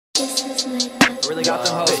Really got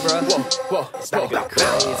them hoes, bro. Whoa, It's about to go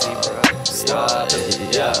crazy, bro. Stop.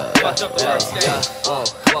 Watch up the first stage. Whoa.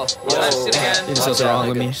 That shit again. You just wrong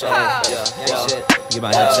with me. Yeah, shit. Get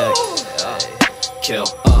my head checked. Kill.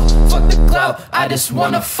 Fuck the clout, I just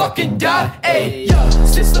wanna fucking die. Ayy,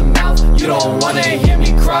 system mouth, you don't wanna hear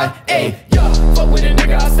me cry. Ayy, fuck with a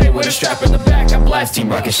nigga, I stay with a strap in the back. I blast team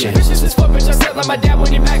rocket shit. Vicious as fuck, bitch, I set like my dad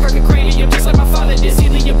when he back. Rockin' cranium, just like my father did.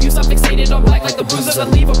 Healing abuse, I'm fixated on black like the bruises I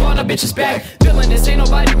leave upon a bitch's back. Feeling this, ain't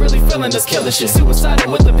nobody really feeling this. Killing shit,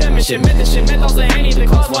 suicidal with the penmanship. Myth this shit, mentals are any the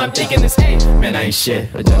cause why I'm thinking this. Hey, man, I ain't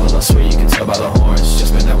shit. A devil, I swear you can tell by the horns.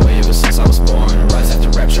 Just been that way ever since I was born. Rise after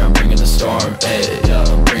rapture, I'm bringing the storm. Ayy,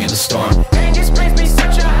 I'm bringing the storm. Pain just brings me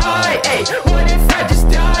such a high. Ayy, what if I just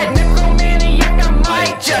died? Necromaniac, I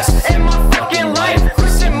might just end my fucking life.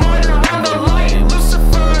 Christian martyr on the light.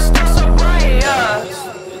 Lucifer still so bright.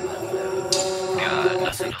 Got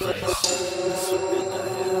nothing to lose,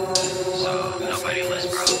 so nobody lives,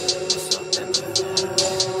 bro.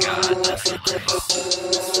 Got nothing to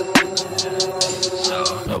lose, so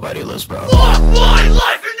Nobody lives, bro. What?